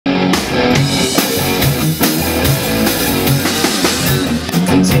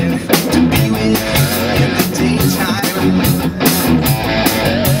Content to be with you in the daytime.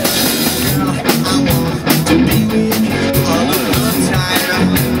 Girl, I want to be with you all the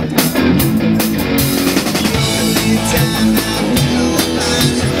time. The only time I feel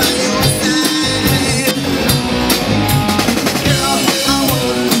alive is by your side. Girl, I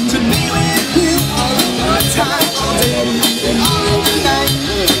want to be with you all the time, all day and all of the night,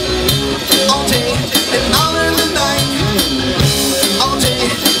 all day and all of the night, all day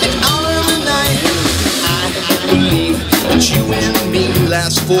and all of the night. I believe that you and me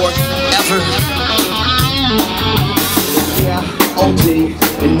last forever. Yeah, all day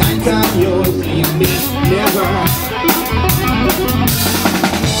and night I'm yours, leave me never.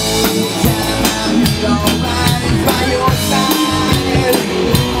 Anytime I feel alright by your side.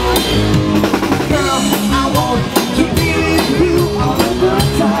 Girl, I want to be with you all the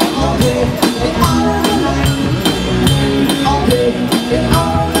time, all day and all of the night, all day and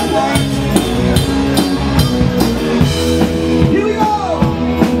all of the night. Here we go!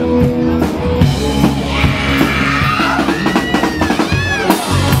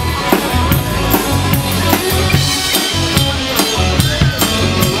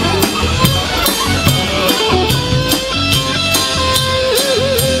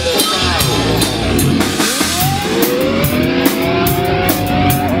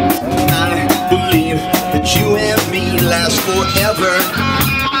 You and me last forever.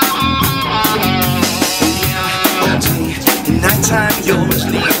 Yeah, all day and nighttime yours,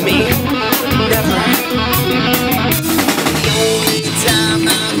 leave me never. The only time I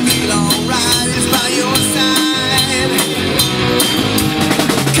feel alright is by your side.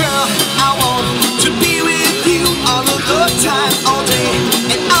 Girl, I want to be with you all of the time, all day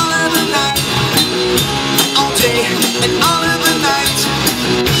and all of the night, all day and all of the night,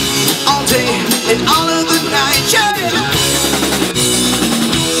 all day and all of the night, yeah.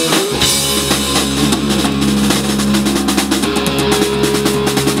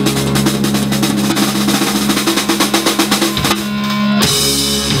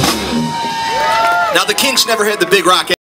 Now the Kinks never had the big rock